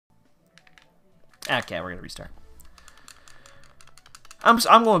Okay, we're gonna restart. I'm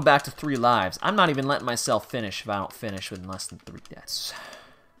going back to 3 lives. I'm not even letting myself finish if I don't finish with less than 3 deaths.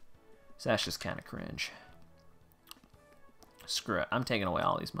 So that's just kind of cringe. Screw it. I'm taking away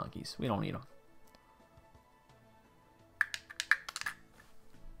all these monkeys. We don't need them.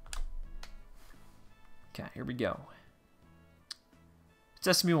 Okay, here we go. It's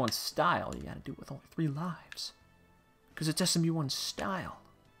SMB1 style. You gotta do it with only 3 lives. Because it's SMB1 style.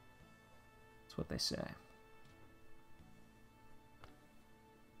 That's what they say.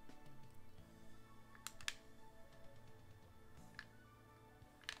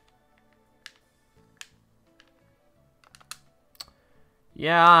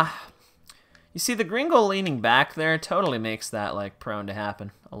 Yeah, you see the gringo leaning back there totally makes that like prone to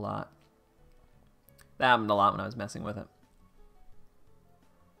happen a lot. That happened a lot when I was messing with it.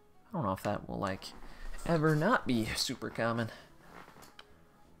 I don't know if that will like ever not be super common.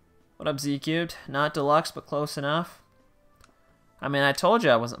 What up, Z Cubed? Not deluxe, but close enough. I mean, I told you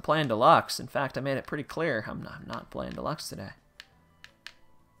I wasn't playing deluxe. In fact, I made it pretty clear I'm not playing deluxe today.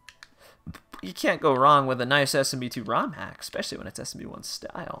 You can't go wrong with a nice SMB2 ROM hack, especially when it's SMB1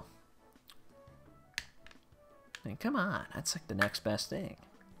 style. I mean, come on, that's like the next best thing.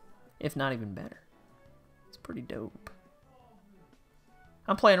 If not even better. It's pretty dope.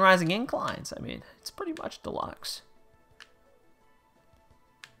 I'm playing Rising Inclines. I mean, it's pretty much deluxe.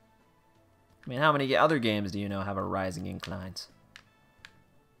 I mean, how many other games do you know have a Rising Inclines?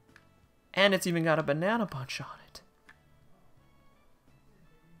 And it's even got a banana punch on it.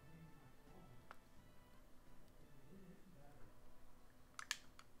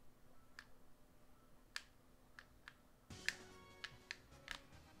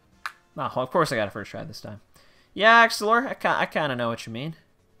 Oh, of course I got a first try this time. Yeah, Axelor, I kind of know what you mean.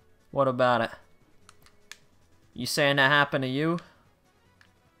 What about it? You saying that happened to you?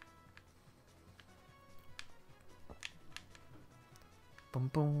 Boom,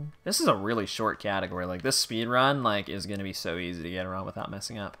 boom. This is a really short category. Like, this speed run, like, is going to be so easy to get around without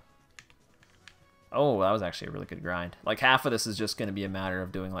messing up. Oh, that was actually a really good grind. Like, half of this is just going to be a matter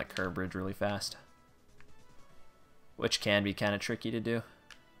of doing, like, curb bridge really fast. Which can be kind of tricky to do.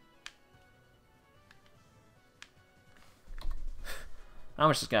 I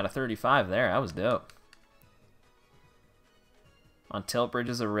almost just got a 35 there. That was dope. On tilt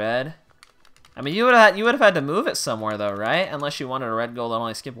bridges of red. I mean, you would have had to move it somewhere though, right? Unless you wanted a red gold that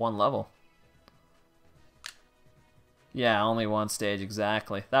only skip 1 level. Yeah, only 1 stage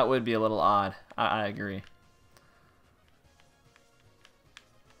exactly. That would be a little odd. I agree.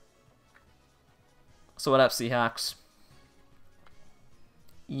 So what up, Seahawks?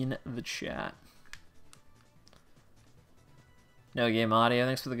 In the chat. No game audio.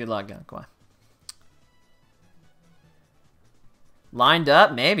 Thanks for the good luck, Gunkwai. Lined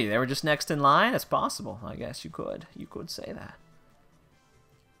up? Maybe. They were just next in line? It's possible. I guess you could. You could say that.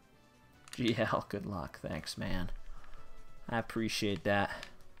 GL, good luck. Thanks, man. I appreciate that.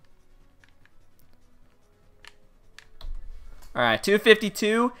 Alright,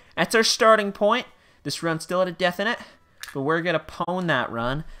 252. That's our starting point. This run's still at a death in it. But we're going to pwn that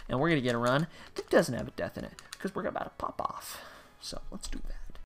run. And we're going to get a run that doesn't have a death in it. Because we're about to pop off. So let's do that.